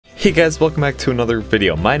Hey guys, welcome back to another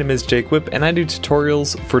video. My name is Jake Whip and I do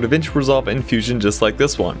tutorials for Davinci Resolve and Fusion just like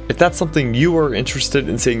this one. If that's something you are interested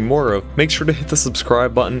in seeing more of, make sure to hit the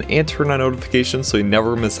subscribe button and turn on notifications so you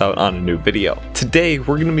never miss out on a new video. Today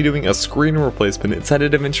we're going to be doing a screen replacement inside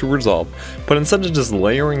of Davinci Resolve, but instead of just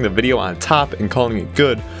layering the video on top and calling it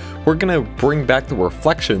good, we're going to bring back the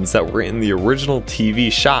reflections that were in the original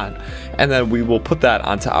TV shot, and then we will put that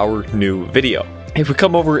onto our new video. If we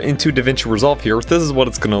come over into Davinci Resolve here, this is what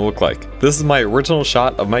it's going to look like. This is my original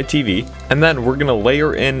shot of my TV, and then we're going to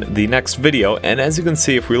layer in the next video, and as you can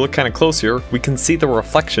see, if we look kind of close here, we can see the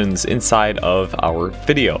reflections inside of our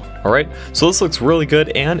video. Alright, so this looks really good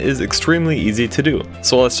and is extremely easy to do.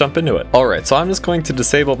 So let's jump into it. Alright, so I'm just going to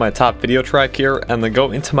disable my top video track here, and then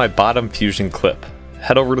go into my bottom Fusion clip.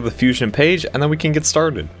 Head over to the Fusion page, and then we can get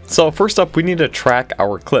started. So first up, we need to track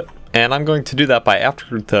our clip. And I'm going to do that by,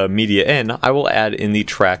 after the media in, I will add in the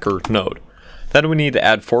tracker node. Then we need to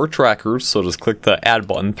add 4 trackers, so just click the add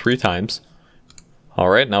button 3 times.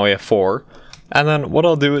 Alright, now we have 4. And then what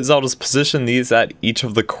I'll do is I'll just position these at each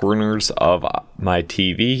of the corners of my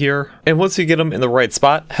TV here. And once you get them in the right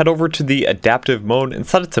spot, head over to the adaptive mode and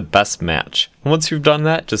set it to best match. And once you've done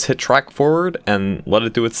that, just hit track forward and let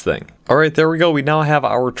it do its thing. Alright, there we go. We now have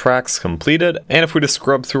our tracks completed. And if we just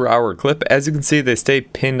scrub through our clip, as you can see, they stay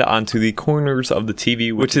pinned onto the corners of the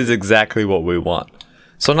TV, which is exactly what we want.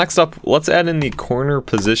 So next up, let's add in the corner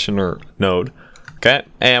positioner node. Okay,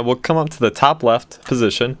 and we'll come up to the top left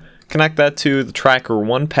position, connect that to the tracker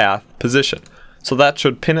 1 path position. So that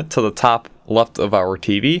should pin it to the top left of our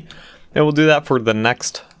TV, and we'll do that for the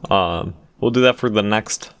next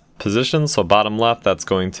position. So bottom left, that's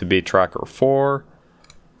going to be tracker 4.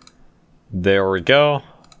 There we go.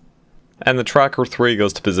 And the tracker 3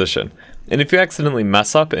 goes to position. And if you accidentally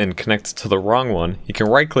mess up and connect to the wrong one, you can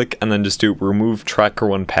right click and then just do remove tracker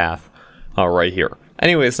 1 path right here.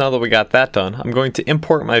 Anyways, now that we got that done, I'm going to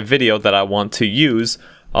import my video that I want to use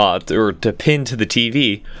to pin to the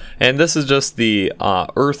TV, and this is just the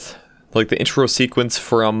Earth, like the intro sequence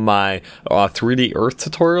from my 3D Earth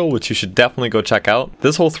tutorial, which you should definitely go check out.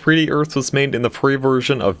 This whole 3D Earth was made in the free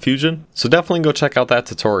version of Fusion, so definitely go check out that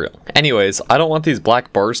tutorial. Anyways, I don't want these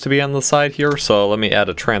black bars to be on the side here, so let me add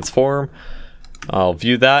a transform. I'll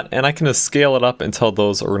view that, and I can just scale it up until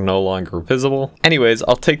those are no longer visible. Anyways,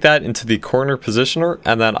 I'll take that into the corner positioner,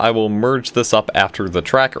 and then I will merge this up after the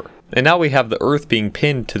tracker. And now we have the Earth being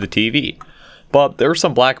pinned to the TV. But there are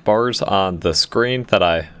some black bars on the screen that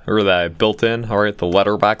I built in, alright, the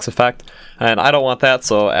letterbox effect. And I don't want that,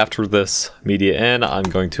 so after this media in, I'm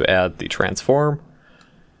going to add the transform.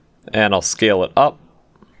 And I'll scale it up.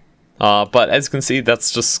 But as you can see, that's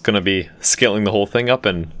just going to be scaling the whole thing up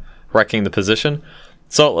and wrecking the position.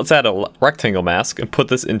 So let's add a rectangle mask and put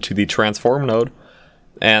this into the transform node.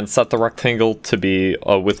 And set the rectangle to be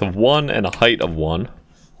a width of 1 and a height of 1.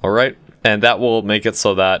 Alright, and that will make it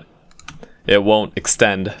so that it won't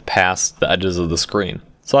extend past the edges of the screen.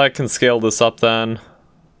 So I can scale this up then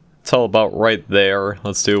till about right there.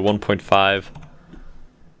 Let's do 1.5.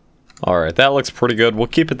 Alright, that looks pretty good. We'll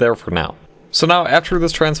keep it there for now. So now after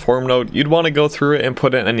this transform node, you'd want to go through it and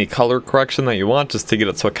put in any color correction that you want just to get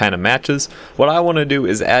it so it kind of matches. What I want to do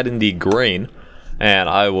is add in the grain, and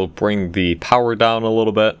I will bring the power down a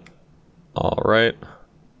little bit. Alright.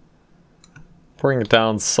 Bring it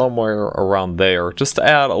down somewhere around there, just to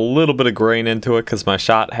add a little bit of grain into it because my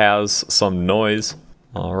shot has some noise.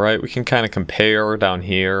 Alright, we can kind of compare down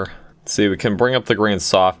here. Let's see, we can bring up the grain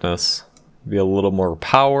softness, be a little more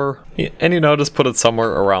power, and just put it somewhere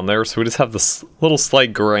around there, so we just have this little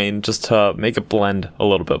slight grain just to make it blend a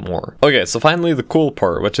little bit more. Okay, so finally the cool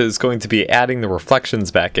part, which is going to be adding the reflections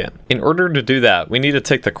back in. In order to do that, we need to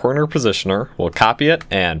take the corner positioner, we'll copy it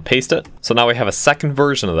and paste it. So now we have a second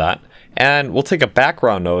version of that. And we'll take a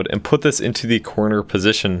background node and put this into the corner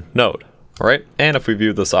position node. Alright, and if we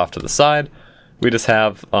view this off to the side, we just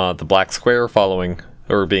have the black square following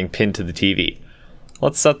or being pinned to the TV.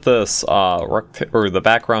 Let's set this the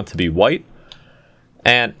background to be white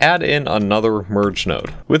and add in another merge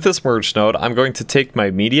node. With this merge node, I'm going to take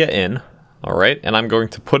my media in, alright, and I'm going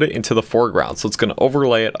to put it into the foreground, so it's going to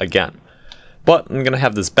overlay it again. But I'm going to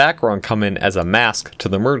have this background come in as a mask to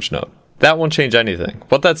the merge node. That won't change anything.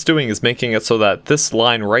 What that's doing is making it so that this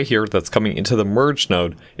line right here that's coming into the merge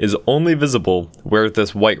node is only visible where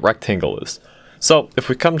this white rectangle is. So if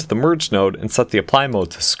we come to the merge node and set the apply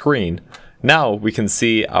mode to screen, now we can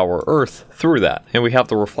see our Earth through that, and we have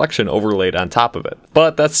the reflection overlaid on top of it.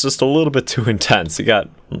 But that's just a little bit too intense. You got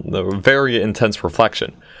the very intense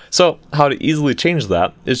reflection. So how to easily change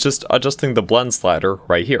that is just adjusting the blend slider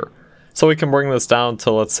right here. So we can bring this down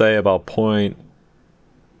to, let's say, about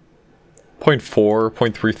 0.4,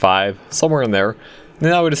 0.35, somewhere in there. And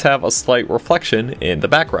now we just have a slight reflection in the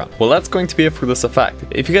background. Well, that's going to be it for this effect.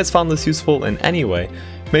 If you guys found this useful in any way,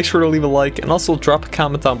 make sure to leave a like and also drop a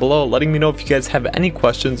comment down below letting me know if you guys have any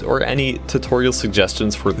questions or any tutorial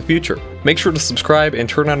suggestions for the future. Make sure to subscribe and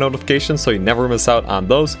turn on notifications so you never miss out on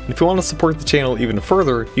those. And if you want to support the channel even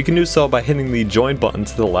further, you can do so by hitting the join button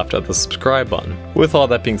to the left of the subscribe button. With all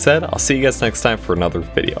that being said, I'll see you guys next time for another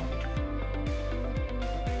video.